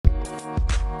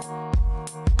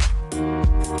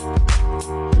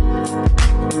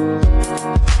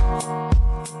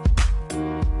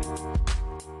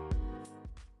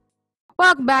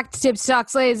Welcome back to Tipsy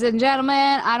Talks, ladies and gentlemen.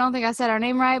 I don't think I said our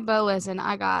name right, but listen,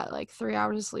 I got like 3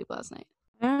 hours of sleep last night.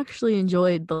 I actually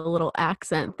enjoyed the little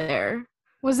accent there.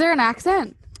 Was there an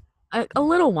accent? A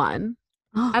little one.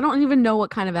 I don't even know what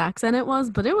kind of accent it was,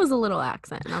 but it was a little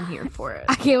accent, and I'm here for it.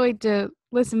 I can't wait to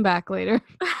listen back later.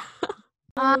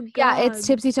 Yeah, it's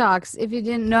Tipsy Talks. If you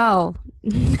didn't know,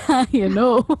 you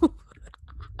know.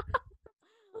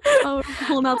 Oh, we're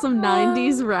pulling out some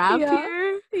 90s rap here.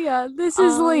 Yeah, this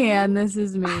is Leanne. This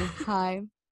is me. Hi.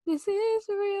 This is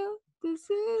real. This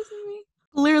is me.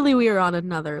 Clearly, we are on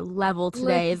another level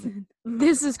today.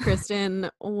 This is Kristen.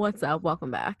 What's up?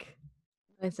 Welcome back.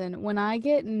 Listen, when I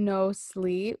get no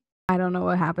sleep, I don't know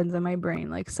what happens in my brain.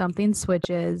 Like something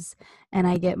switches and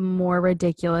I get more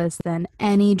ridiculous than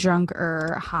any drunk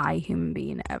or high human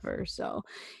being ever. So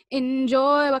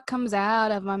enjoy what comes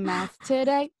out of my mouth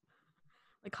today.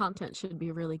 The content should be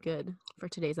really good for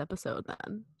today's episode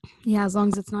then. Yeah, as long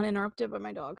as it's not interrupted by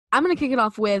my dog. I'm going to kick it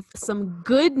off with some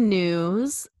good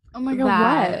news. Oh my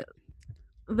God,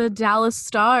 what? The Dallas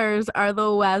Stars are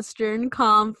the Western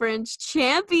Conference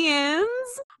champions.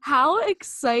 How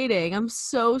exciting. I'm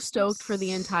so stoked for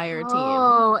the entire team.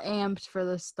 Oh, amped for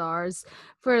the Stars.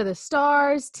 For the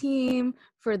Stars team,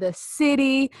 for the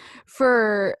city,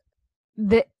 for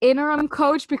the interim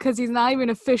coach because he's not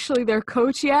even officially their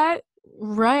coach yet.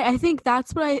 Right. I think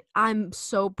that's what I'm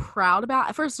so proud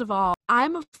about. First of all,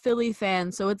 I'm a Philly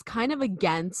fan, so it's kind of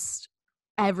against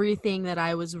everything that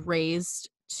I was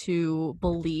raised to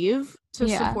believe to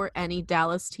support any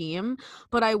Dallas team.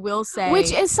 But I will say,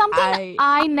 which is something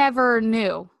I never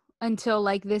knew until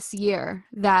like this year,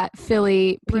 that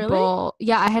Philly people,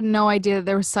 really? I had no idea that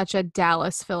there was such a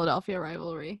Dallas-Philadelphia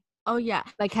rivalry. Oh, yeah.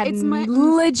 Like had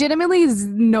legitimately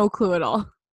no clue at all.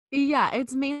 Yeah,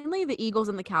 it's mainly the Eagles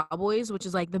and the Cowboys, which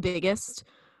is like the biggest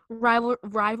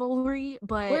rivalry.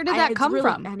 But where did that come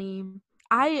from?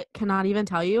 I cannot even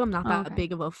tell you. I'm not that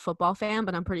big of a football fan,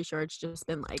 but I'm pretty sure it's just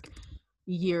been like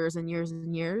years and years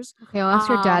and years. Okay, I'll ask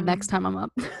your dad next time I'm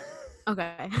up.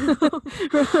 Okay.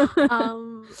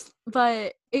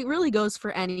 But it really goes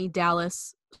for any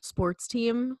Dallas sports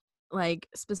team. Like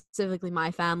specifically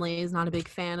my family is not a big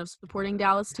fan of supporting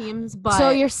Dallas teams, but so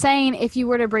you're saying if you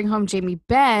were to bring home Jamie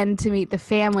Benn to meet the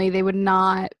family, they would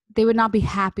not be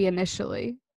happy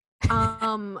initially.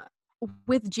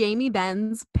 With Jamie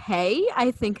Benn's pay,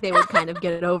 I think they would kind of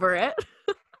get over it.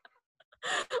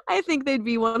 I think they'd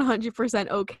be 100%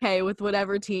 okay with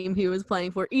whatever team he was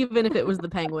playing for, even if it was the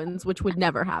Penguins, which would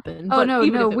never happen. Oh, no,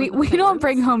 we don't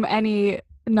bring home any.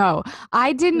 No,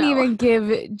 I didn't even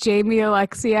give Jamie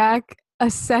Alexiak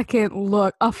a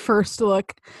first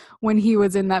look when he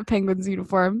was in that Penguins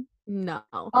uniform. No.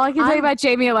 All I can tell you about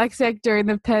Jamie Alexiak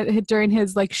during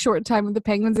his like short time with the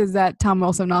Penguins is that Tom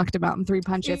Wilson knocked him out in 3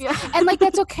 punches. Yeah. And like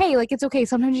that's okay. Like it's okay.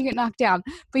 Sometimes you get knocked down,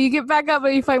 but you get back up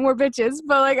and you fight more bitches.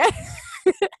 But like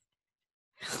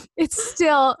it's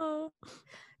still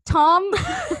Tom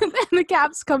and the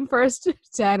Caps come first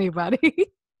to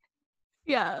anybody.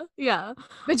 Yeah.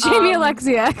 But Jamie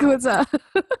Alexiak, what's up?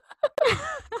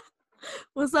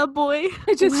 What's up, boy?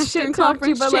 I just shit talked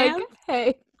you, but like,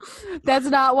 hey. That's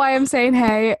not why I'm saying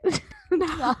hey.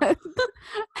 I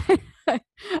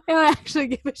don't actually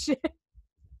give a shit.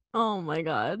 Oh my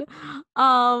God.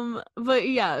 But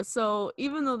yeah, so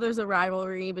even though there's a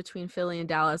rivalry between Philly and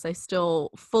Dallas, I still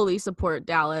fully support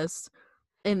Dallas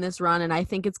in this run, and I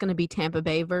think it's going to be Tampa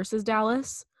Bay versus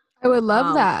Dallas. I would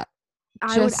love that.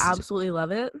 I would absolutely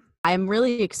love it. I'm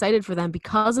really excited for them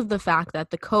because of the fact that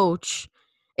the coach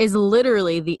is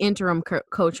literally the interim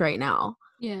coach right now.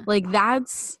 Yeah. Like,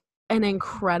 that's an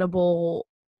incredible,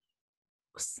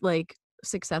 like,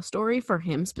 success story for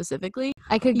him specifically.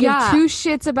 I could give 2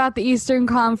 shits about the Eastern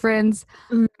Conference.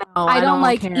 No, I don't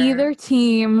like care. either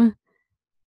team.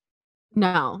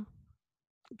 No.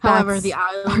 However, the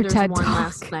Islanders won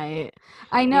last night.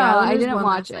 I know. I didn't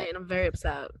watch it. And I'm very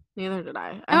upset. Neither did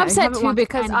I. I'm upset too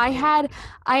because I had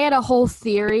a whole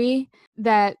theory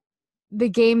that the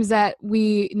games that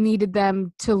we needed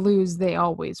them to lose, they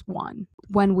always won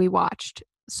when we watched.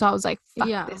 So I was like,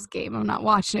 fuck this game. I'm not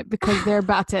watching it because they're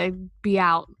about to be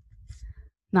out.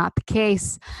 Not the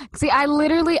case. See, I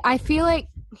feel like,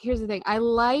 here's the thing. I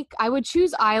would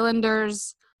choose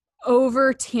Islanders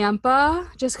over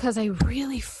Tampa just because I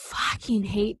really fucking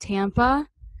hate Tampa.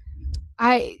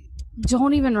 I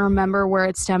don't even remember where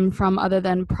it stemmed from other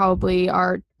than probably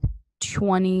our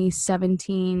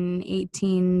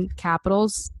 2017-18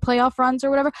 Capitals playoff runs or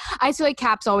whatever. I feel like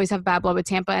Caps always have bad blood with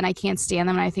Tampa, and I can't stand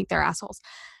them, and I think they're assholes.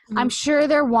 Mm-hmm. I'm sure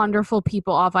they're wonderful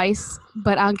people off ice,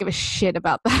 but I don't give a shit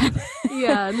about that.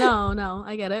 Yeah, no,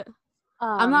 I get it.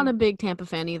 I'm not a big Tampa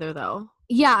fan either, though.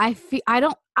 Yeah, I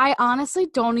I honestly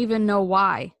don't even know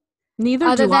why.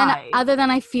 Neither do I. Other than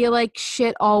I feel like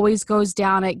shit always goes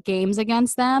down at games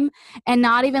against them, and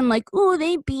not even like, oh,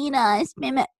 they beat us.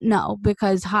 No,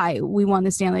 because we won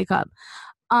the Stanley Cup.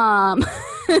 But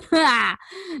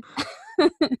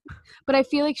I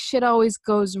feel like shit always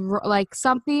goes like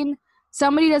somebody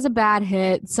does a bad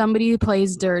hit, somebody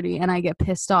plays dirty, and I get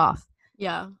pissed off.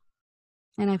 Yeah.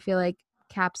 And I feel like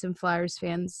Caps and Flyers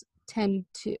fans tend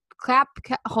to clap.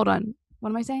 Hold on. What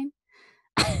am I saying?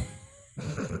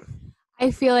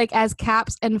 I feel like as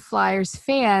Caps and Flyers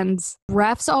fans,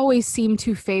 refs always seem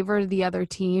to favor the other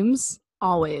teams.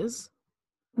 Always.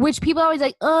 Which people always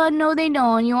like, oh, no, they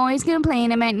don't. You always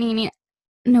complain about Nene.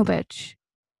 No, bitch.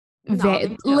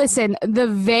 Listen, the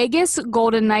Vegas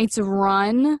Golden Knights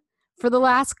run for the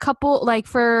last couple, like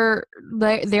for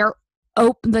their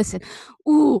listen.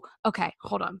 Ooh, okay,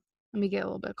 hold on. Let me get a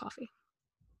little bit of coffee.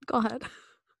 Go ahead.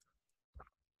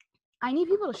 I need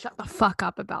people to shut the fuck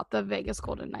up about the Vegas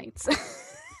Golden Knights.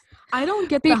 I don't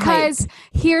get because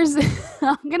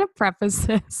I'm going to preface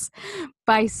this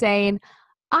by saying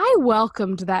I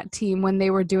welcomed that team when they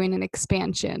were doing an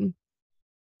expansion.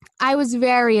 I was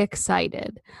very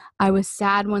excited. I was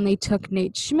sad when they took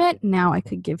Nate Schmidt. Now I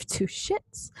could give two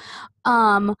shits.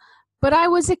 But I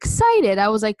was excited. I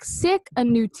was like, sick, a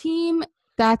new team.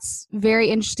 That's very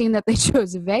interesting that they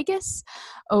chose Vegas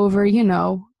over,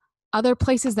 other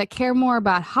places that care more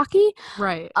about hockey.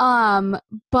 Right.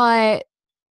 But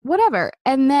whatever.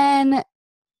 And then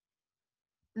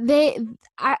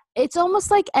it's almost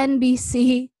like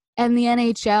NBC and the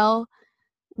NHL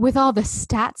with all the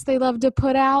stats they love to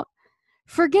put out.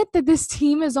 Forget that this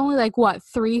team is only like,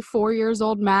 3-4 years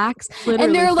old max? Literally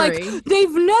and they're 3. like,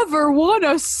 they've never won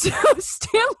a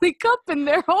Stanley Cup in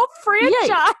their whole franchise.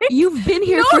 Yeah, you've been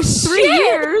here for 3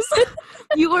 years.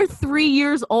 You are 3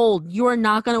 years old. You are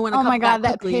not going to win a cup. Oh my God,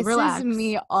 that quickly. pisses Relax.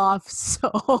 me off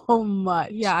so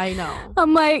much. Yeah, I know.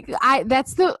 I'm like,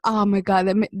 oh my God,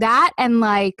 that and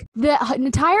like the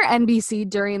entire NBC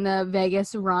during the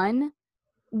Vegas run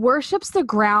worships the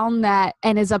ground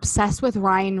and is obsessed with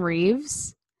Ryan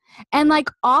Reeves. And like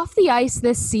off the ice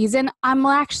this season, I'm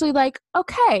actually like,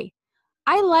 okay,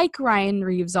 I like Ryan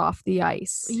Reeves off the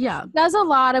ice. Yeah. He does a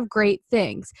lot of great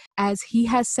things. As he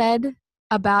has said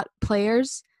about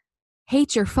players,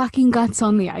 hate your fucking guts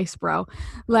on the ice, bro.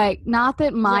 Like, not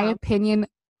that my opinion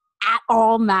at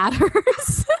all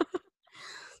matters.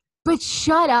 But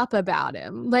shut up about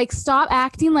him. Like, stop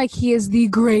acting like he is the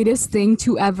greatest thing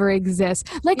to ever exist.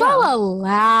 Like,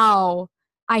 I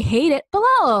hate it, but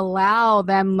I'll allow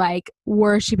them, like,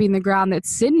 worshiping the ground that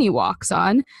Sydney walks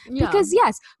on. Yeah. Because,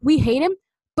 yes, we hate him,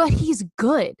 but he's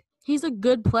good. He's a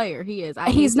good player. He is.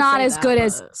 He's not as good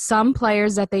as some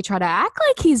players that they try to act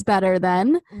like he's better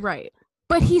than. Right.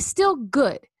 But he's still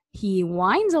good. He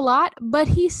whines a lot, but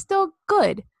he's still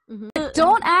good. Mm-hmm.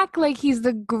 Don't act like he's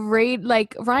the great,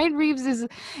 like Ryan Reeves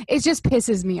it just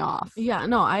pisses me off. Yeah,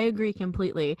 no, I agree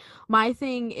completely. My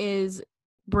thing is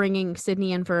bringing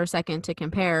Sydney in for a second to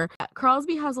compare.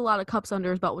 Crosby has a lot of cups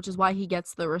under his belt, which is why he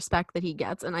gets the respect that he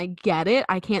gets. And I get it.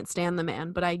 I can't stand the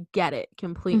man, but I get it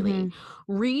completely.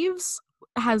 Mm-hmm. Reeves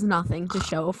has nothing to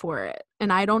show for it.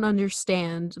 And I don't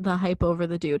understand the hype over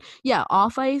the dude. Yeah,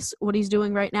 off ice, what he's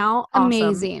doing right now, awesome.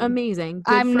 Amazing.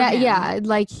 Good for him. Yeah,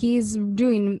 like he's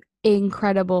doing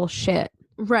incredible shit.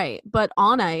 Right, but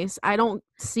on ice, I don't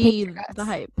see the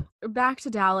hype. Back to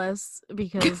Dallas,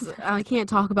 because I can't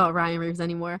talk about Ryan Reeves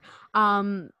anymore.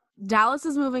 Dallas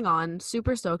is moving on.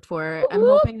 Super stoked for it. I'm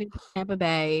hoping to Tampa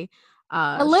Bay.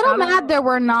 A little mad there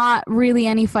were not really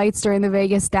any fights during the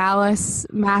Vegas-Dallas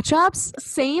matchups.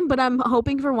 Same, but I'm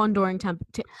hoping for one during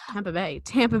Tampa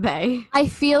Bay. I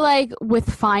feel like with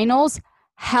finals,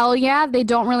 hell yeah, they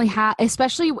don't really have,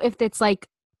 especially if it's like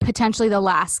potentially the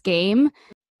last game,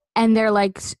 and they're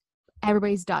like,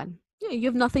 everybody's done. Yeah, you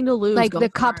have nothing to lose. Like the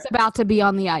cup's about to be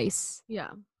on the ice.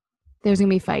 Yeah. There's going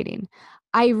to be fighting.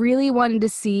 I really wanted to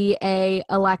see a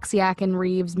Alexiak and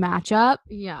Reeves matchup.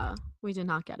 Yeah, we did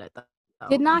not get it though.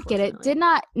 Did not get it.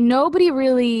 Nobody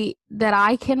really that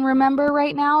I can remember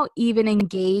right now even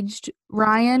engaged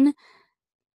Ryan.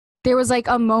 There was like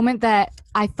a moment that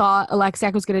I thought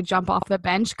Alexiak was going to jump off the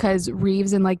bench because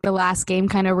Reeves in like the last game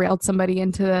kind of railed somebody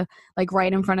into like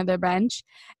right in front of their bench.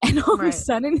 And all of a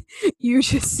sudden you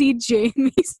just see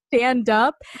Jamie stand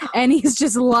up and he's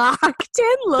just locked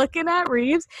in looking at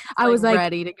Reeves. I was like,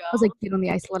 ready to go. I was like, get on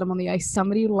the ice, let him on the ice.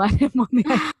 Somebody let him on the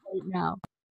ice right now.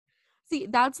 See,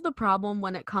 that's the problem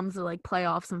when it comes to like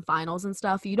playoffs and finals and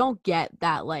stuff. You don't get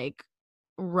that like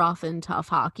rough and tough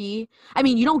hockey. I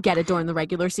mean, you don't get it during the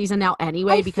regular season now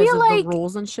anyway because of the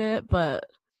rules and shit, but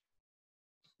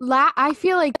I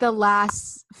feel like the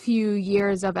last few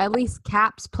years of at least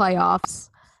Caps playoffs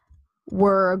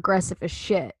were aggressive as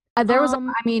shit. There was,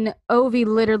 Ovi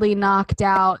literally knocked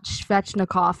out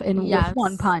Svechnikov with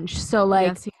one punch. So,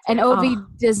 like, and Ovi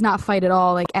does not fight at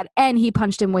all. Like, and he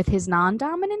punched him with his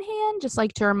non-dominant hand, just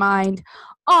like to remind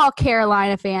all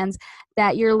Carolina fans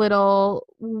that your little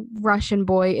Russian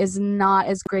boy is not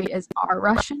as great as our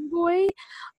Russian boy.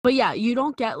 But yeah, you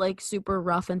don't get like super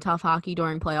rough and tough hockey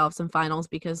during playoffs and finals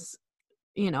because,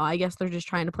 I guess they're just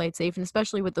trying to play it safe, and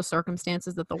especially with the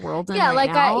circumstances that the world's in now.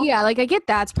 I get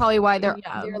that. It's probably why they're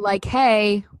like,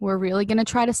 hey, we're really gonna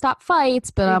try to stop fights.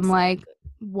 But I'm like,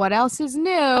 what else is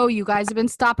new? You guys have been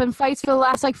stopping fights for the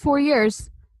last 4 years.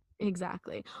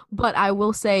 Exactly. But I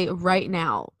will say right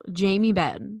now, Jamie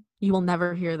Benn, you will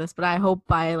never hear this, but I hope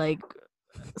by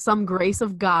some grace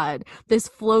of God, this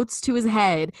floats to his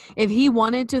head. If he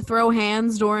wanted to throw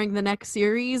hands during the next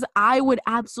series, I would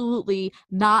absolutely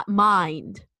not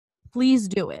mind. Please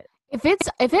do it. If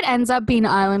it ends up being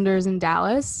Islanders in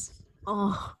Dallas,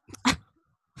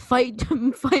 fight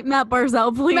Matt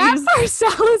Barzal, please. Matt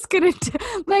Barzal is gonna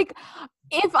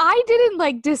if I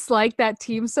didn't dislike that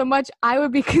team so much, I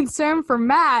would be concerned for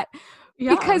Matt.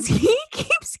 Yeah. Because he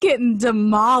keeps getting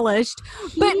demolished,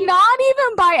 but not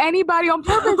even by anybody on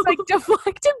purpose.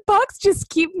 Deflected pucks just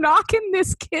keep knocking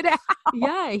this kid out.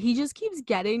 Yeah, he just keeps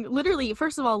getting, literally,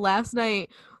 first of all, last night,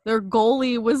 their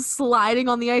goalie was sliding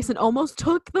on the ice and almost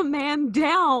took the man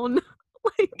down.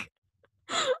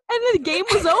 And the game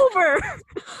was over.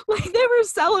 They were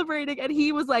celebrating and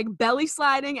he was belly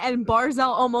sliding and Barzal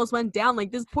almost went down.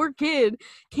 This poor kid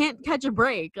can't catch a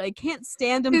break. Can't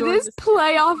stand him. This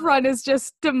playoff run is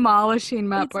just demolishing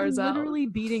Matt Barzal. Literally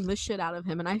beating the shit out of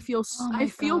him, and I feel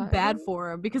bad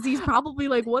for him because he's probably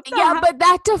what the heck? But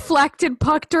that deflected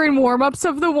puck during warm-ups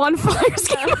of the one Flyers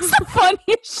game was the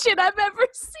funniest shit I've ever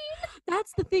seen.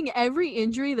 That's the thing. Every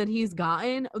injury that he's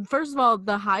gotten, first of all,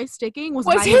 the high sticking was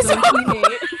by his own teammate.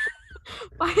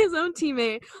 By his own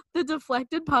teammate. The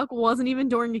deflected puck wasn't even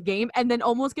during the game, and then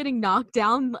almost getting knocked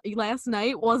down last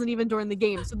night wasn't even during the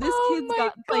game. So this kid's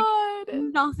got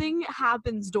nothing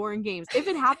happens during games. If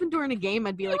it happened during a game,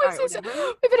 I'd be all right, whatever.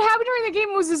 If it happened during the game,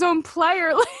 it was his own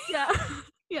player. Yeah.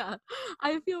 Yeah,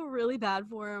 I feel really bad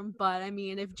for him, but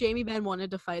if Jamie Benn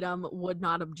wanted to fight him, would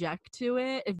not object to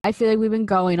it. I feel like we've been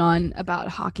going on about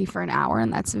hockey for an hour,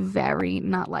 and that's very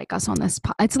not like us on this.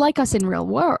 It's like us in the real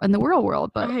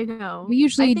world, but I know we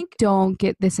usually don't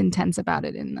get this intense about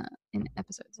it in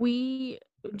episodes. We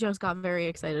just got very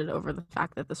excited over the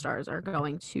fact that the Stars are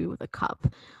going to the Cup,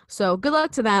 so good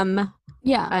luck to them.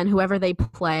 Yeah, and whoever they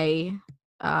play.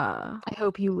 I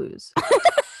hope you lose.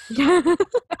 Yeah.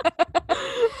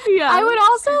 I would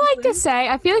also like to say,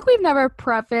 I feel like we've never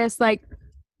prefaced,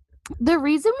 the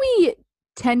reason we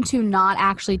tend to not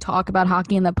actually talk about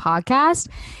hockey in the podcast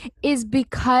is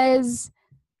because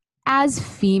as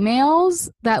females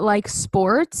that like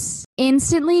sports,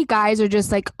 instantly guys are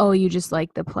just oh, you just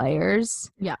like the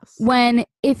players. Yes. When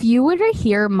if you were to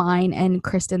hear mine and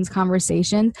Kristen's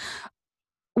conversations,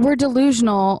 we're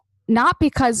delusional, not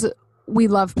because we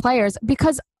love players,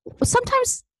 because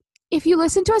sometimes if you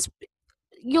listen to us,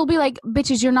 you'll be like,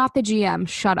 bitches, you're not the GM.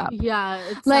 Shut up. Yeah,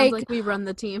 it sounds like we run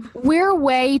the team. We're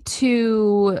way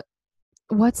too,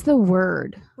 what's the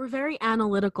word? We're very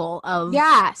analytical of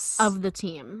the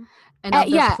team and of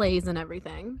their plays and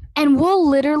everything. And we'll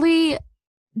literally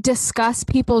discuss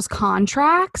people's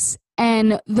contracts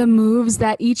and the moves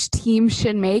that each team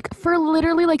should make for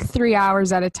literally 3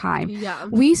 hours at a time. Yeah.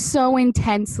 We so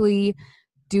intensely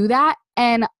do that.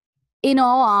 And in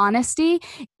all honesty,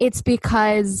 it's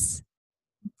because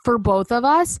for both of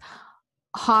us,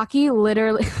 hockey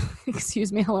literally,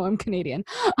 excuse me, hello, I'm Canadian.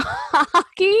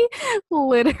 Hockey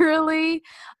literally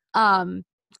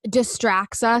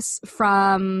distracts us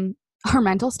from our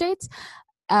mental states.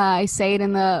 I say it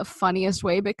in the funniest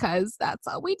way because that's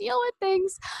how we deal with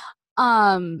things.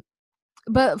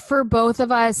 But for both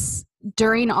of us,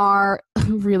 during our,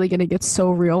 I'm really going to get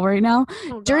so real right now,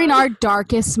 during our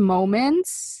darkest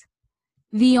moments,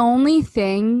 the only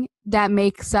thing that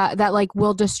makes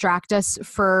will distract us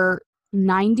for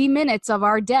 90 minutes of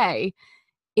our day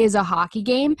is a hockey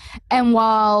game. And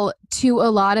while to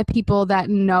a lot of people that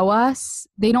know us,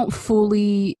 they don't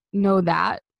fully know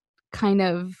that kind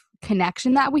of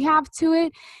connection that we have to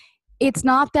it. It's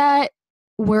not that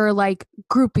we're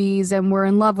groupies and we're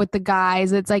in love with the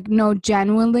guys. It's no,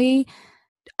 genuinely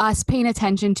us paying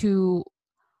attention to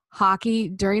hockey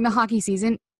during the hockey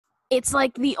season, it's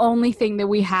the only thing that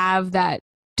we have that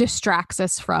distracts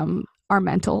us from our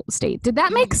mental state. Did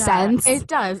that make sense? It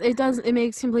does. It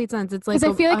makes complete sense. It's like,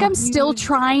 because I feel like I'm still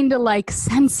trying to like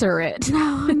censor it.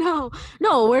 No,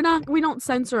 we're not. We don't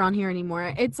censor on here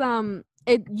anymore. It's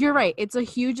you're right. It's a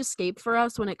huge escape for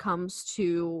us when it comes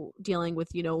to dealing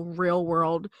with, real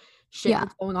world shit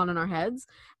that's going on in our heads.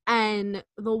 And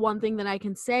the one thing that I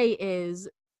can say is,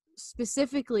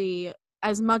 specifically,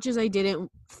 as much as I didn't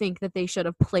think that they should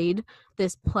have played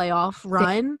this playoff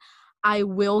run, I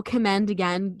will commend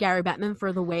again Gary Bettman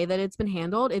for the way that it's been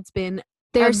handled. It's been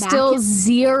there's still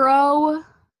zero,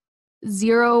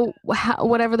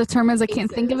 whatever the term is. I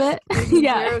can't think of it.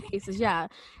 Zero cases. Yeah,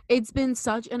 it's been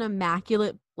such an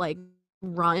immaculate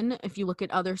run. If you look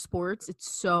at other sports,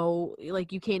 it's so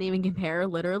you can't even compare,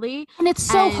 literally. And it's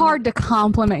so hard to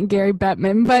compliment Gary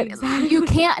Bettman, but you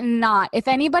can't not. If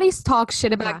anybody talks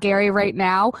shit about Gary right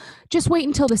now, just wait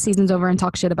until the season's over and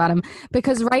talk shit about him,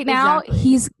 because right now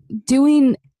he's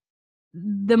doing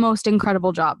the most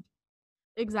incredible job.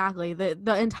 Exactly.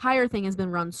 The entire thing has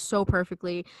been run so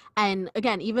perfectly. And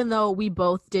again, even though we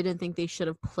both didn't think they should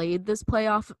have played this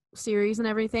playoff series and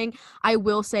everything, I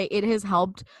will say it has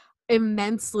helped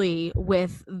immensely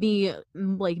with the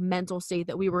mental state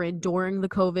that we were in during the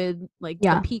COVID,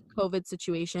 the peak COVID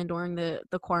situation, during the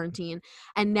quarantine,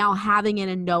 and now having it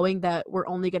and knowing that we're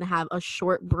only going to have a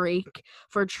short break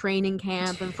for training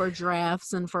camp and for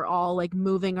drafts and for all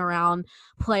moving around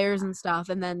players and stuff,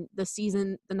 and then the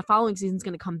following season's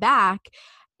going to come back.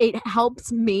 It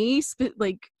helps me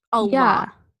a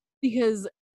lot, because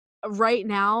right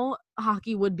now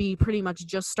hockey would be pretty much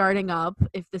just starting up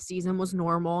if the season was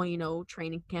normal,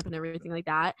 training camp and everything like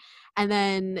that, and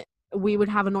then we would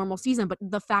have a normal season. But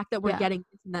the fact that we're getting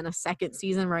then a second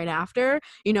season right after,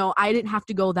 I didn't have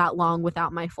to go that long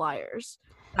without my Flyers.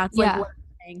 That's what I'm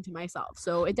saying to myself.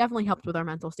 So it definitely helped with our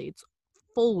mental states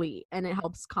fully, and it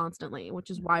helps constantly,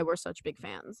 which is why we're such big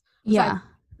fans. We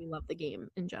love the game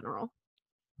in general.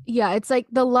 Yeah, it's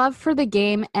the love for the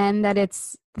game, and that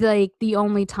it's the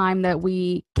only time that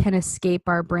we can escape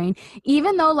our brain.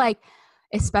 Even though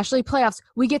especially playoffs,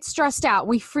 we get stressed out,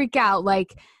 we freak out.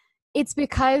 It's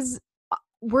because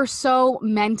we're so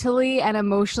mentally and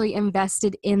emotionally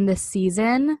invested in the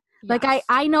season. Yes.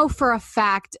 I know for a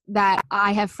fact that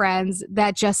I have friends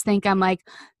that just think I'm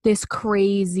this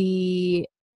crazy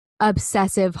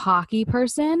obsessive hockey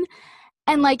person,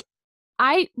 and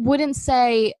I wouldn't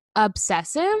say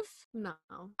obsessive. No.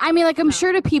 I mean, I'm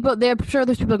sure to people,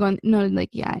 there's people going, no,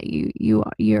 yeah,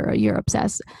 you're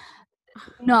obsessed.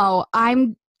 No,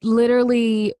 I'm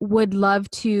literally would love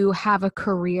to have a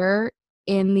career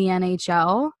in the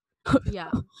NHL. Yeah.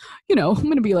 I'm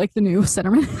going to be the new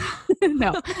centerman.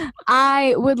 No,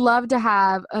 I would love to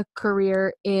have a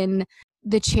career in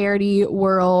the charity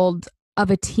world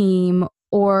of a team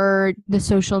or the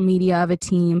social media of a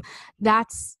team.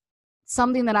 That's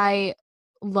something that I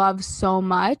love so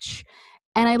much,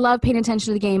 and I love paying attention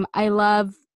to the game. I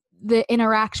love the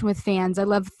interaction with fans. I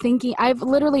love thinking. I have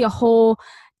literally a whole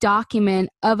document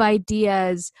of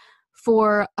ideas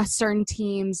for a certain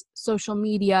team's social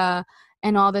media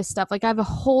and all this stuff. I have a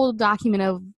whole document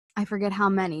of, I forget how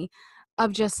many,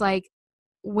 of just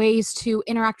ways to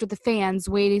interact with the fans,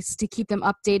 ways to keep them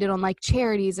updated on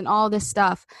charities and all this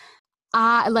stuff.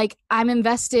 I'm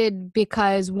invested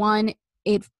because, one,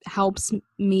 it helps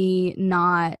me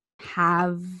not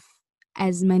have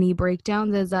as many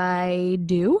breakdowns as I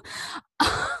do.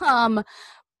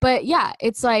 But yeah,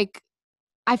 it's I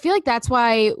feel that's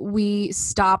why we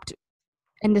stopped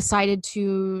and decided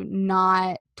to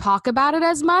not talk about it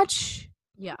as much.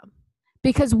 Yeah.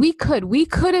 Because we could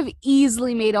have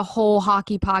easily made a whole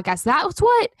hockey podcast. That's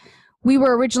what we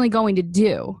were originally going to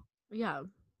do. Yeah.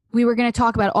 We were going to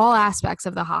talk about all aspects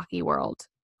of the hockey world.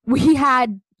 We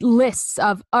had lists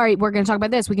of, all right, we're going to talk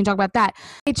about this, we can talk about that.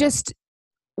 It just,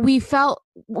 we felt,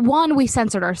 one, we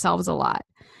censored ourselves a lot.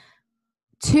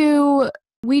 Two,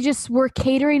 we just were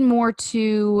catering more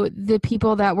to the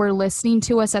people that were listening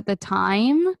to us at the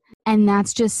time. And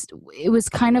that's just, it was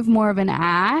kind of more of an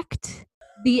act.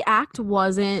 The act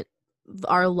wasn't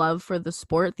our love for the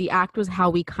sport. The act was how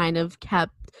we kind of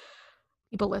kept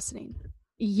people listening.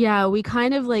 Yeah, we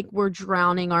kind of were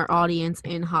drowning our audience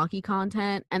in hockey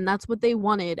content, and that's what they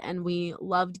wanted, and we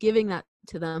loved giving that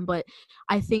to them. But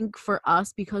I think for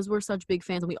us, because we're such big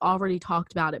fans and we already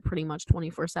talked about it pretty much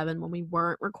 24/7 when we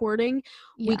weren't recording,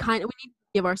 we need to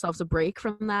give ourselves a break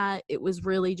from that. It was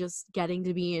really just getting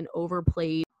to be an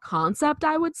overplayed concept,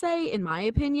 I would say, in my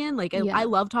opinion. I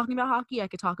love talking about hockey. I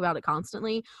could talk about it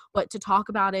constantly, but to talk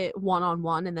about it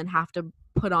one-on-one and then have to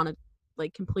put on a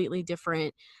completely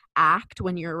different act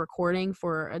when you're recording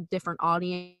for a different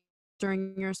audience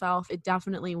during yourself. It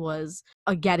definitely was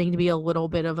getting to be a little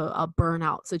bit of a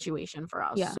burnout situation for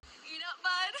us. Yeah. Eat up,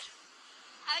 bud.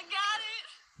 I got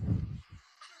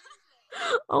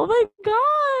it. Oh my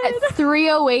God. At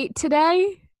 3:08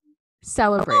 today,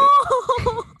 celebrate.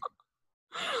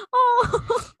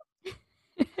 Oh.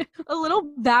 A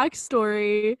little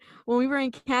backstory. When we were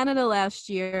in Canada last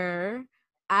year,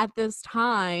 at this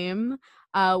time,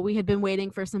 we had been waiting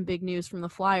for some big news from the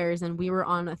Flyers, and we were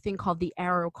on a thing called the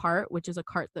Arrow Cart, which is a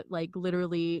cart that like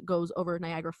literally goes over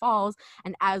Niagara Falls.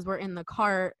 And as we're in the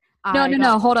cart,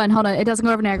 No. Hold on. It doesn't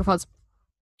go over Niagara Falls.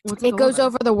 It goes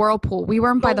over the Whirlpool. We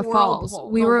weren't by the falls.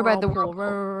 We were by the Whirlpool.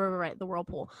 Right, the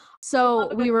Whirlpool.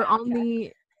 So we were on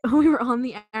the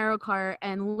Arrow Cart,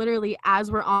 and literally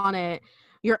as we're on it,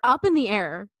 you're up in the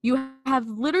air. You have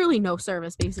literally no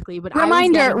service, basically. But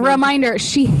reminder,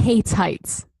 she hates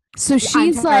heights. So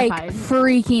she's like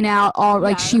freaking out.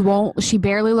 She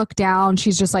barely looked down.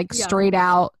 She's just like straight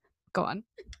out. Go on.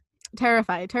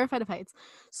 Terrified of heights.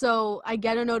 So I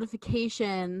get a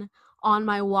notification on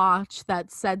my watch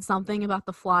that said something about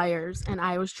the Flyers, and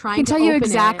I was trying to tell you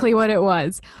exactly what it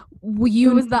was.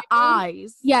 It was the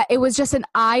eyes. Yeah, it was just an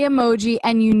eye emoji,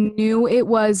 and you knew it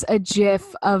was a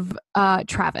GIF of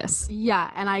Travis. Yeah,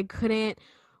 and I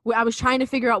was trying to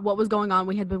figure out what was going on.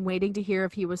 We had been waiting to hear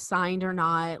if he was signed or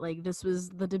not. Like, this was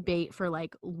the debate for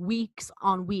like weeks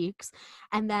on weeks.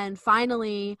 And then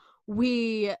finally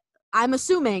I'm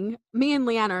assuming, me and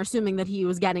Leanna are assuming that he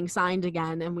was getting signed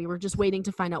again, and we were just waiting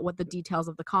to find out what the details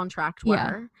of the contract were.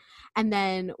 Yeah. And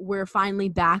then we're finally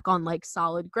back on like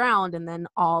solid ground, and then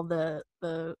all the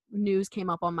news came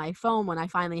up on my phone when I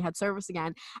finally had service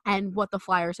again. And what the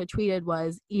Flyers had tweeted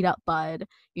was, "Eat up, bud.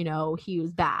 You know, he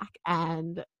was back."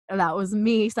 And that was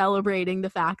me celebrating the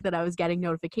fact that I was getting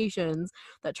notifications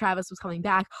that Travis was coming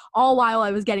back, all while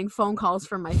I was getting phone calls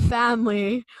from my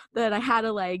family that I had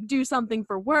to like do something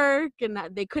for work and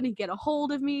that they couldn't get a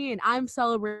hold of me. And I'm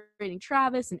celebrating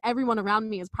Travis, and everyone around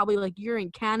me is probably like, "You're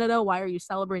in Canada. Why are you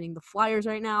celebrating the Flyers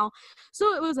right now?"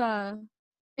 So it was a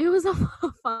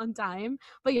fun time.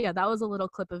 But yeah, that was a little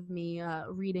clip of me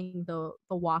reading the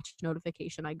watch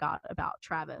notification I got about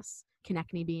Travis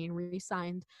Konecny being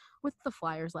re-signed with the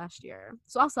Flyers last year.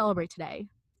 So I'll celebrate today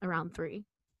around 3.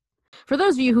 For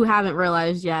those of you who haven't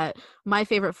realized yet, my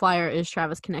favorite Flyer is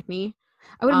Travis Konecny.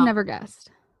 I would have never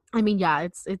guessed. I mean, yeah,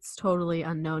 it's totally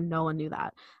unknown. No one knew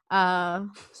that.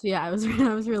 So yeah, I was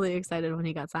really excited when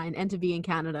he got signed, and to be in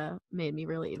Canada made me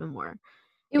really even more.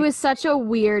 It was such a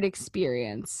weird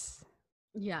experience.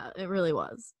 Yeah, it really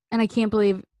was. And I can't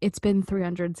believe it's been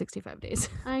 365 days.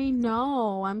 I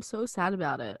know. I'm so sad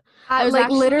about it. I was like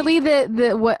literally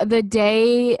the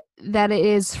day that it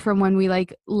is from when we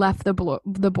like left the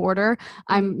border.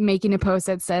 I'm making a post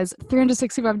that says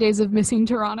 365 days of missing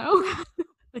Toronto. Oh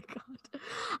my God.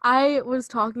 I was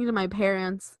talking to my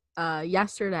parents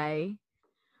yesterday,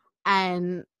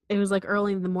 and it was like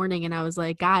early in the morning, and I was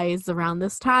like, "Guys, around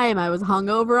this time I was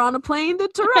hungover on a plane to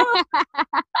Toronto."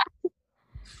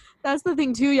 That's the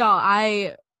thing too,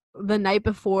 y'all. The night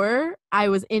before, I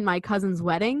was in my cousin's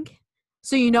wedding.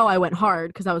 So I went hard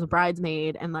because I was a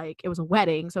bridesmaid, and like it was a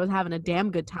wedding, so I was having a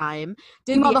damn good time.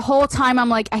 The whole time I'm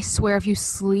like, I swear if you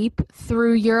sleep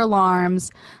through your alarms,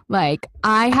 like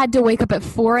I had to wake up at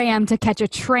 4 a.m. to catch a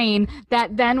train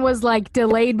that then was like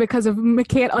delayed because of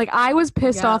like I was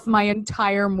pissed off my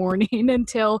entire morning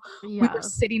until we were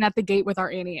sitting at the gate with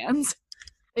our Auntie Anne's.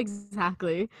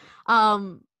 Exactly.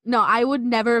 No, I would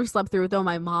never have slept through it, though.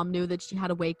 My mom knew that she had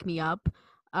to wake me up.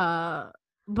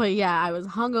 But yeah, I was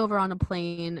hungover on a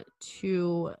plane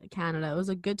to Canada. It was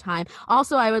a good time.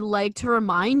 Also, I would like to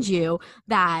remind you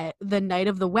that the night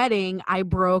of the wedding, I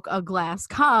broke a glass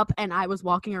cup, and I was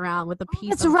walking around with a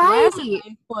piece of glass in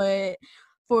my foot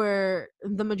for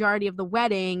the majority of the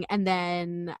wedding, and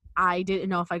then I didn't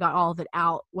know if I got all of it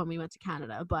out when we went to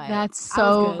Canada. But that's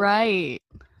so right.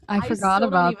 I forgot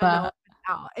about that.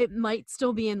 It might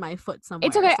still be in my foot somewhere.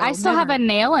 It's okay. So I still have a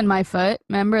nail in my foot.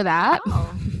 Remember that?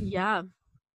 Oh, yeah.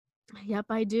 Yep,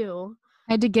 I do.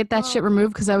 I had to get that shit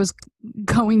removed because I was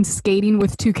going skating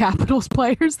with 2 Capitals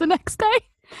players the next day.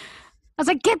 I was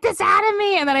like, "Get this out of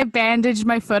me!" And then I bandaged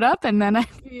my foot up, and then I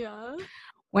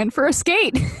went for a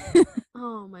skate.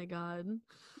 Oh my God.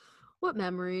 What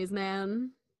memories,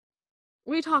 man.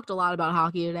 We talked a lot about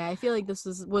hockey today. I feel like this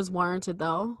was warranted,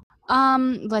 though.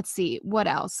 Let's see. What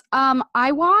else?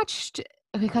 I watched,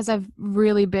 because I've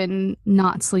really been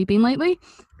not sleeping lately.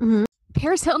 Mm-hmm.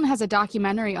 Paris Hilton has a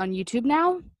documentary on YouTube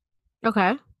now.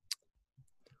 Okay.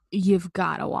 You've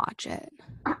got to watch it.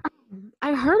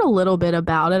 I heard a little bit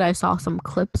about it. I saw some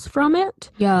clips from it.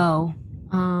 Yo.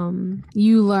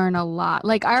 You learn a lot.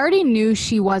 Like, I already knew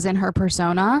she wasn't her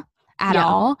persona at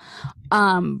all.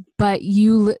 But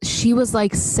she was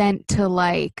like sent to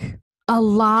like a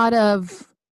lot of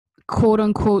quote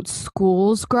unquote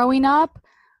schools growing up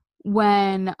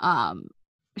when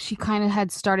she kind of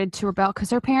had started to rebel because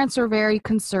her parents were very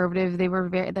conservative. They were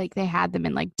very like they had them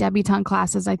in like debutante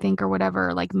classes, I think, or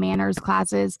whatever, like manners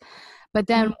classes. But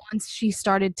then once she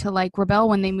started to like rebel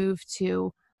when they moved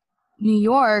to New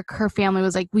York, her family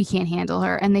was like, we can't handle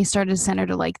her. And they started to send her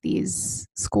to like these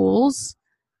schools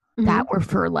that were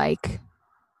for like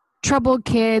troubled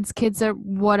kids that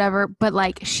whatever. But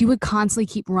like she would constantly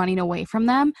keep running away from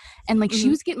them. And like she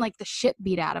was getting like the shit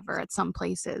beat out of her at some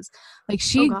places. Like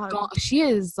she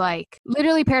is like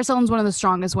literally Paris Hilton's one of the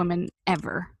strongest women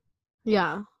ever.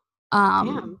 Yeah.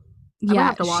 Damn.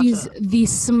 Yeah, she's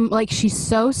she's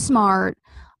so smart.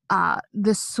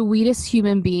 The sweetest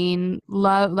human being.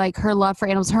 Love like her love for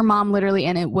animals. Her mom literally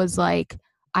in it was like,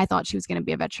 I thought she was going to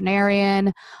be a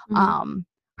veterinarian.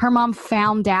 Her mom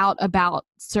found out about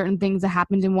certain things that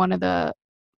happened in one of the.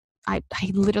 I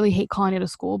literally hate calling it a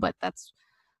school, but that's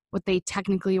what they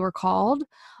technically were called.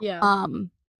 Yeah.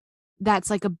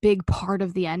 That's like a big part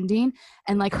of the ending.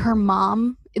 And like her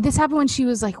mom, this happened when she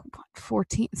was like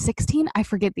 14, 16. I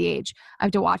forget the age. I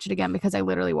have to watch it again because I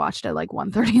literally watched it at like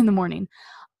 1:30 in the morning.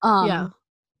 But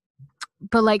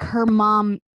like her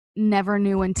mom never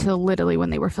knew until literally when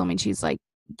they were filming. She's like,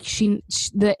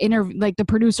 the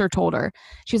producer told her,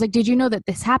 she was like, did you know that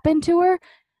this happened to her?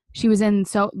 She was in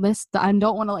this. I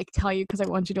don't want to like tell you because I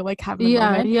want you to like have the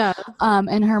moment. Yeah.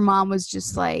 And her mom was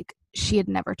just like, she had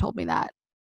never told me that.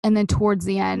 And then towards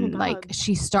the end, like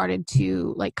she started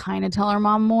to like kind of tell her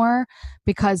mom more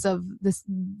because of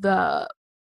the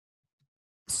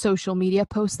social media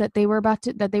posts that they were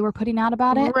putting out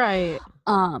about it. Right.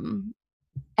 And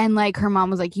like her mom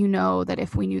was like, you know, that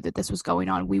if we knew that this was going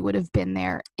on, we would have been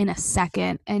there in a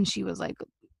second. And she was like,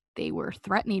 they were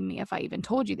threatening me. If I even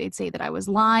told you, they'd say that I was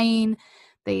lying.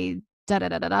 They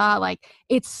like,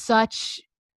 it's such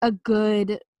a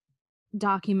good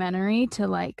documentary to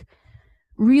like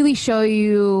really show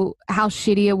you how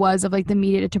shitty it was of like the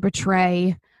media to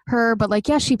portray her. But like,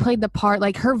 yeah, she played the part.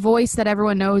 Like her voice that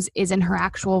everyone knows isn't her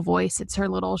actual voice. It's her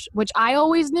little which I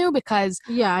always knew because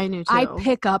I knew too. I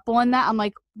pick up on that. I'm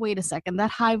like, wait a second,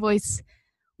 that high voice,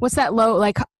 what's that low,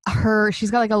 like she's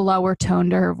got like a lower tone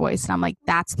to her voice, and I'm like,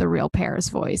 that's the real Paris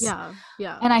voice.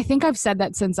 Yeah. And I think I've said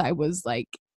that since I was like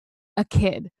a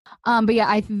kid. But yeah,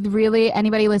 I really,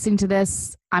 anybody listening to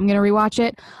this, I'm gonna rewatch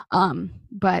it.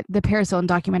 But the Paris Hilton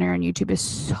documentary on YouTube is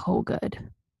so good.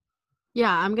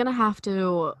 Yeah, I'm gonna have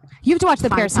to. You have to watch the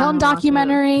Paris Hilton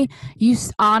documentary.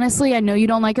 Honestly, I know you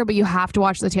don't like her, but you have to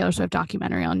watch the Taylor Swift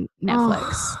documentary on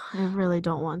Netflix. I really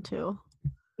don't want to.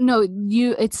 No,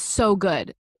 it's so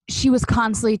good. She was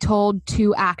constantly told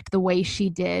to act the way she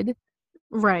did.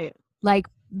 Right. Like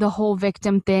the whole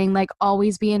victim thing, like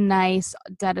always being nice,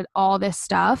 all this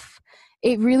stuff.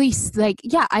 It really, like,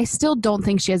 yeah, I still don't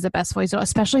think she has the best voice,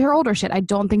 especially her older shit. I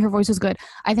don't think her voice is good.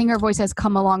 I think her voice has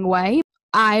come a long way.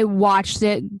 I watched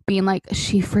it being like,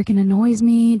 she freaking annoys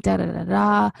me,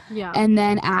 Yeah. And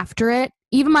then after it,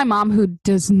 even my mom, who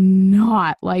does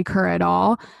not like her at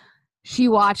all, she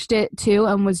watched it too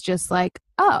and was just like,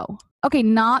 oh, okay,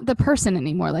 not the person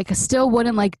anymore. Like, I still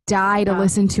wouldn't like die to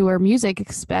listen to her music,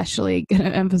 especially,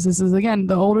 emphasis is again,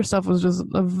 the older stuff was just,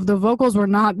 the vocals were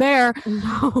not there.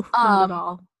 No, not at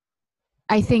all.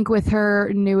 I think with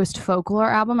her newest Folklore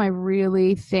album, I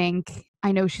really think,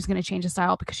 I know she's going to change the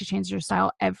style because she changes her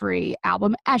style every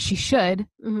album, as she should,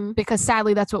 because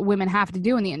sadly that's what women have to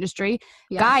do in the industry.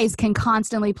 Yes. Guys can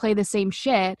constantly play the same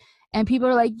shit and people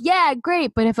are like, yeah,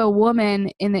 great. But if a woman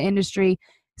in the industry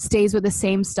stays with the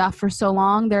same stuff for so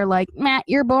long, they're like, Matt,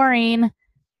 you're boring.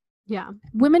 Yeah.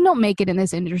 Women don't make it in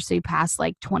this industry past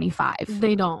like 25.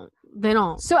 They don't.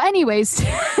 So anyways,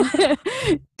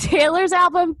 Taylor's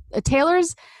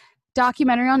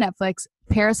documentary on Netflix,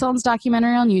 Paris Hilton's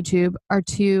documentary on YouTube are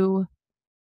two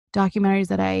documentaries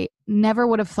that I never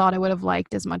would have thought I would have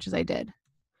liked as much as I did.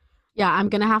 Yeah, I'm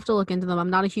going to have to look into them. I'm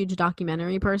not a huge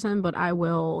documentary person, but I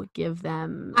will give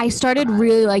them. I started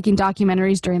really liking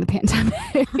documentaries during the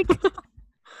pandemic.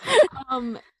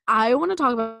 I want to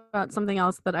talk about something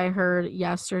else that I heard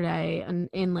yesterday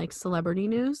in like celebrity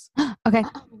news. Okay.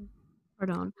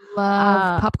 Pardon.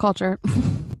 Love pop culture.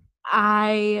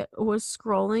 I was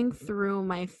scrolling through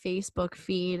my Facebook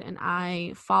feed and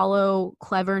I follow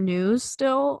Clever News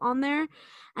still on there.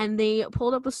 And they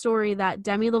pulled up a story that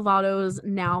Demi Lovato's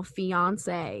now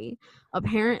fiance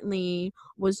apparently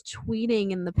was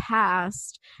tweeting in the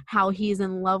past how he's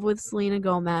in love with Selena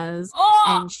Gomez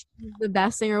and she's the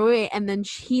best singer away, and then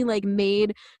he like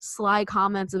made sly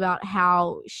comments about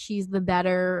how she's the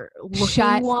better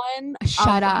looking one.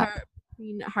 Shut up.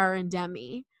 Between her and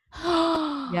Demi.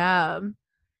 Yeah.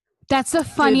 That's the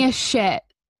funniest shit.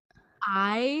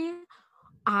 I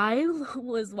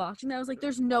was watching that. I was like,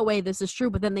 there's no way this is true.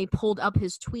 But then they pulled up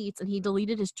his tweets and he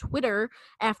deleted his Twitter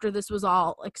after this was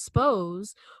all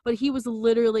exposed. But he was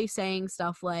literally saying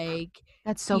stuff like,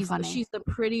 that's so funny. She's the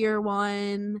prettier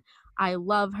one. I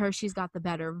love her. She's got the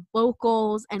better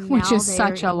vocals. And which is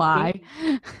such a lie.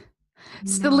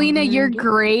 Selena, you're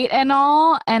great and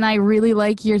all. And I really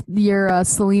like your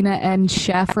Selena and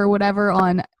Chef or whatever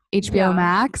on HBO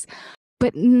Max.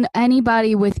 But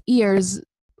anybody with ears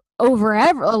over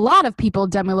a lot of people,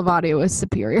 Demi Lovato is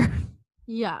superior.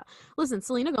 Yeah. Listen,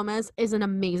 Selena Gomez is an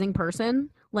amazing person.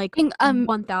 Like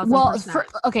 1,000%. Well,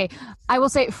 okay, I will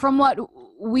say from what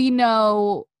we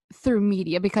know through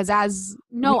media, because I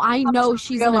know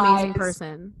she's an amazing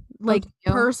person. Like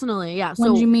personally, yeah.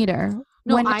 When did you meet her?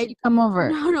 No, when did she come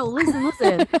over? No,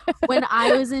 listen. When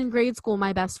I was in grade school,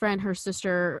 my best friend, her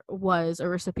sister was a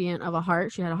recipient of a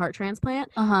heart. She had a heart transplant.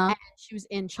 And she was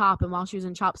in CHOP. And while she was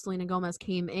in CHOP, Selena Gomez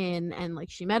came in and like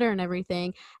she met her and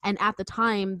everything. And at the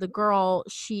time, the girl,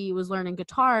 she was learning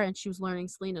guitar and she was learning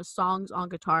Selena's songs on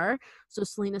guitar. So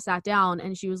Selena sat down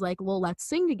and she was like, well, let's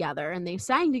sing together. And they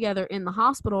sang together in the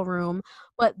hospital room.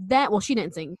 But then, well, she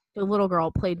didn't sing. The little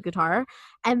girl played guitar.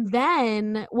 And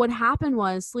then what happened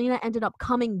was Selena ended up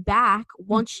coming back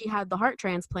once she had the heart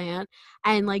transplant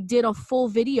and like did a full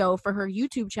video for her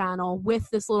YouTube channel with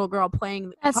this little girl playing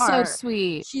the guitar. That's so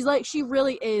sweet. She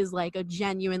really is like a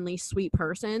genuinely sweet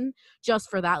person just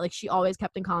for that. Like she always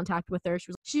kept in contact with her.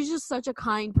 She's just such a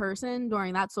kind person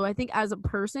during that. So I think as a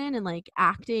person and like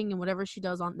acting and whatever she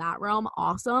does on that realm,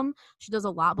 awesome. She does a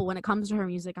lot. But when it comes to her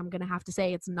music, I'm going to have to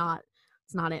say it's not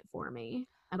it for me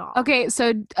at all. Okay,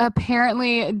 so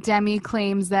apparently Demi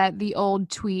claims that the old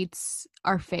tweets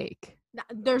are fake.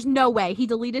 There's no way. He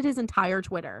deleted his entire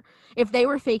Twitter. If they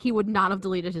were fake, he would not have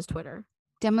deleted his Twitter.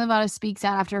 Demi Lovato speaks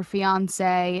out after her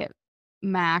fiance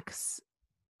Max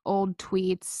old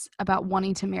tweets about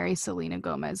wanting to marry Selena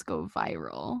Gomez go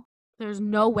viral. There's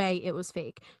no way it was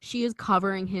fake. She is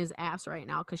covering his ass right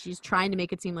now because she's trying to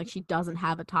make it seem like she doesn't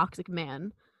have a toxic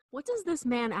man. What does this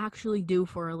man actually do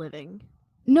for a living?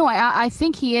 No, I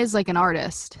think he is like an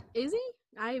artist. Is he?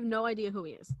 I have no idea who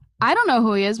he is. I don't know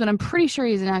who he is, but I'm pretty sure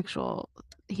he's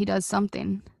he does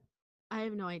something. I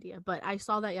have no idea, but I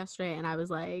saw that yesterday and I was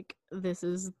like, this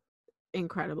is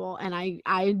incredible. And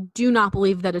I do not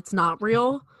believe that it's not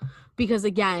real because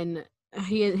again,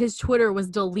 his Twitter was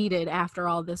deleted after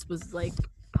all this was like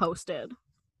posted.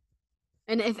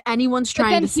 And if anyone's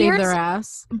trying to save their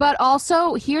ass. But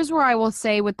also, here's where I will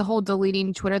say with the whole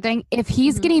deleting Twitter thing, if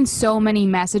he's getting so many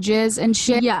messages and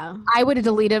shit, I would have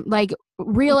deleted, like,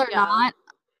 real or not.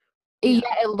 Yeah,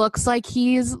 it looks like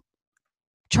he's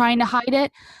trying to hide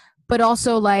it. But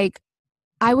also, like,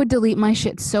 I would delete my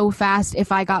shit so fast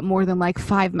if I got more than, like,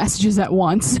 5 messages at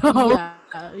once. So.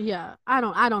 Yeah. I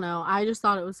don't know. I just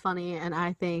thought it was funny, and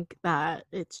I think that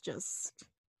it's just...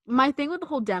 My thing with the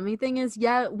whole Demi thing is,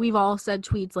 we've all said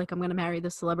tweets like, I'm going to marry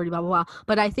this celebrity, blah, blah, blah.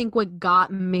 But I think what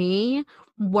got me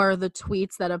were the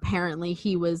tweets that apparently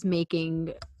he was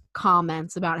making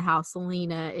comments about how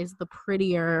Selena is the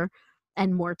prettier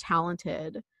and more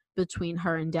talented between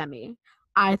her and Demi.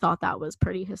 I thought that was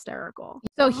pretty hysterical.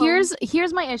 So here's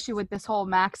my issue with this whole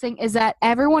Max thing is that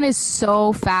everyone is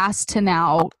so fast to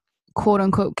now quote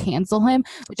unquote cancel him,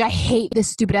 which I hate this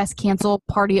stupid ass cancel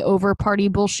party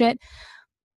bullshit.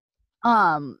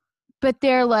 But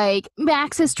they're like,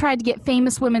 Max has tried to get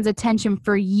famous women's attention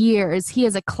for years. He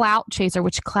is a clout chaser,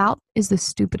 which clout is the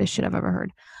stupidest shit I've ever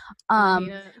heard.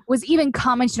 Was even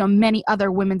commenting on many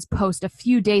other women's posts a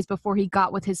few days before he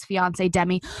got with his fiancée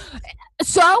Demi.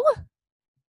 So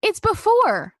it's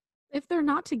before. If they're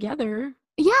not together.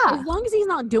 Yeah. As long as he's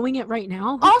not doing it right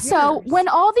now. Also, when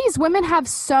all these women have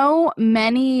so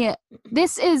many,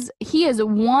 he is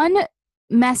one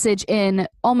message in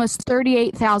almost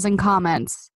 38,000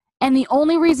 comments, and the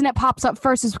only reason it pops up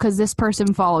first is because this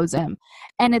person follows him,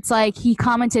 and it's like he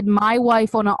commented my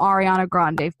wife on an Ariana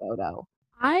Grande photo.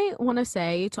 I want to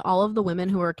say to all of the women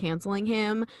who are canceling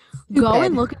him, go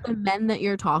and look at the men that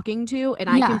you're talking to, and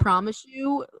I can promise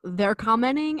you they're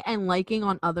commenting and liking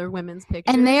on other women's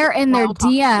pictures. And they're in their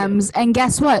DMs, and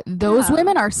guess what? Those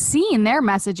women are seeing their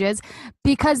messages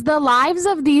because the lives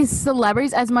of these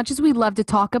celebrities, as much as we love to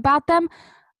talk about them,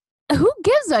 who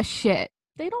gives a shit?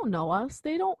 They don't know us.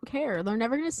 They don't care. They're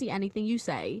never going to see anything you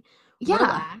say. Yeah.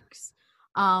 Relax.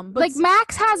 But Like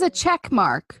Max has a check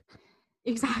mark.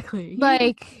 exactly.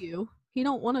 Like he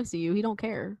don't want to see you. He don't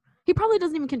care. He probably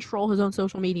doesn't even control his own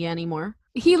social media anymore.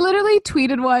 he literally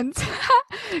tweeted once,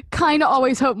 kind of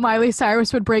always hope Miley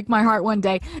Cyrus would break my heart one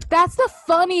day. That's the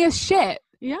funniest shit.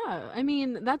 Yeah, I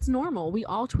mean, that's normal. We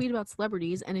all tweet about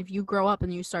celebrities, and if you grow up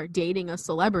and you start dating a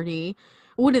celebrity,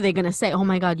 what are they gonna say? Oh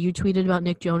my god, you tweeted about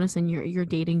Nick Jonas and you're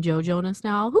dating Joe Jonas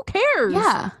now? Who cares?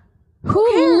 Yeah. Who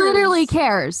Who cares? literally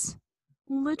cares?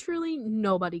 Literally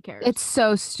nobody cares. It's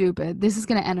so stupid. This is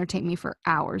going to entertain me for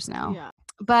hours now. Yeah.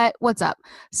 But what's up?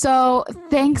 So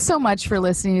thanks so much for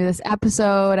listening to this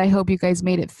episode. I hope you guys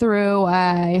made it through.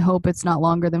 I hope it's not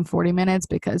longer than 40 minutes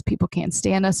because people can't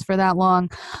stand us for that long.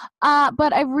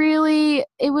 But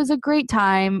it was a great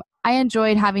time. I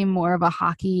enjoyed having more of a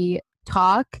hockey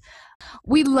talk.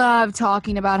 We love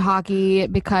talking about hockey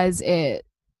because it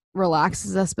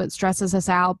relaxes us but stresses us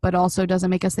out, but also doesn't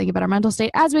make us think about our mental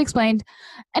state, as we explained.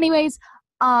 Anyways,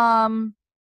 but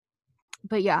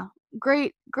yeah,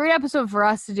 great episode for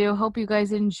us to do. Hope you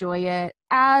guys enjoy it.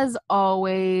 As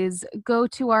always, go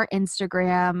to our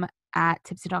Instagram at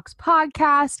Tipsy Talks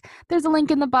Podcast. There's a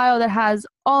link in the bio that has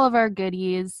all of our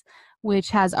goodies,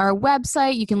 which has our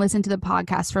website. You can listen to the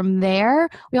podcast from there.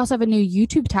 We also have a new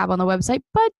YouTube tab on the website,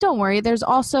 but don't worry, there's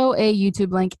also a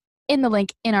YouTube link in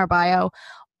our bio.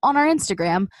 On our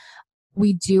Instagram,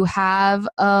 we do have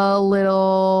a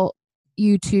little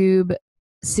YouTube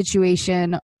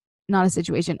situation. Not a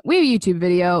situation. We have a YouTube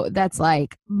video that's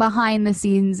like behind the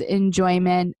scenes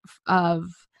enjoyment of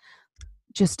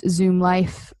just Zoom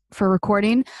life for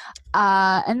recording.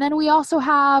 And then we also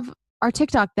have our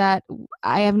TikTok that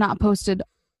I have not posted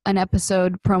an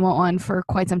episode promo on for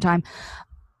quite some time.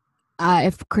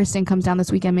 If Kristen comes down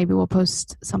this weekend, maybe we'll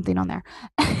post something on there.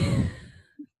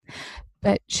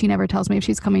 But she never tells me if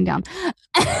she's coming down.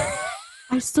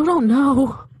 I still don't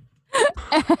know.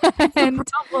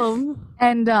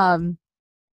 And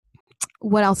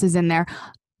what else is in there?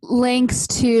 Links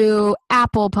to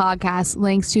Apple Podcasts,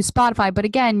 links to Spotify. But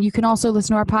again, you can also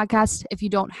listen to our podcast if you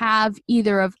don't have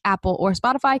either of Apple or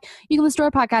Spotify. You can listen to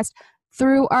our podcast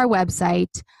through our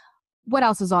website. What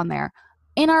else is on there?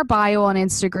 In our bio on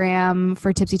Instagram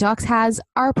for Tipsy Talks has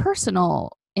our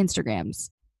personal Instagrams.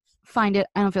 Find it.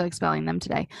 I don't feel like spelling them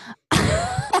today.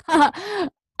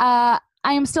 I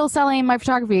am still selling my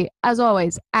photography, as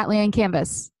always, at Leanne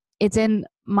Canvas. It's in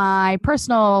my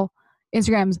personal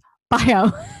Instagram's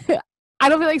bio. I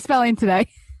don't feel like spelling today.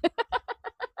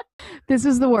 This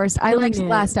is the worst. I liked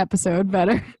last episode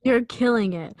better. You're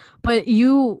killing it. But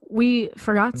we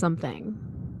forgot something.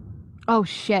 Oh,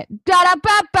 shit.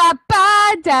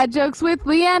 Dad jokes with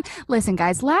Leanne. Listen,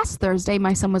 guys, last Thursday,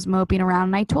 my son was moping around,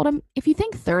 and I told him, if you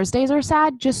think Thursdays are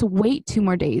sad, just wait 2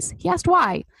 more days. He asked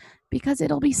why. Because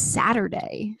it'll be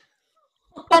Saturday.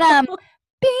 But,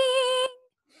 bing!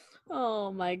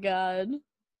 Oh, my God.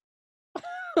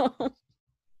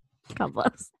 God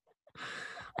bless.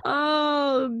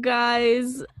 Oh,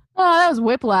 guys. Oh, that was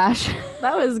whiplash.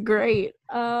 That was great.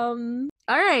 All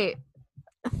right.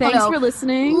 Thanks for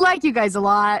listening. Like you guys a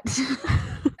lot.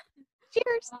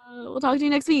 Cheers. We'll talk to you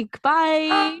next week.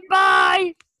 Bye.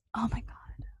 Bye. Oh my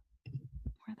God.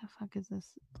 Where the fuck is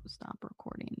this? Stop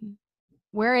recording.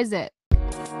 Where is it?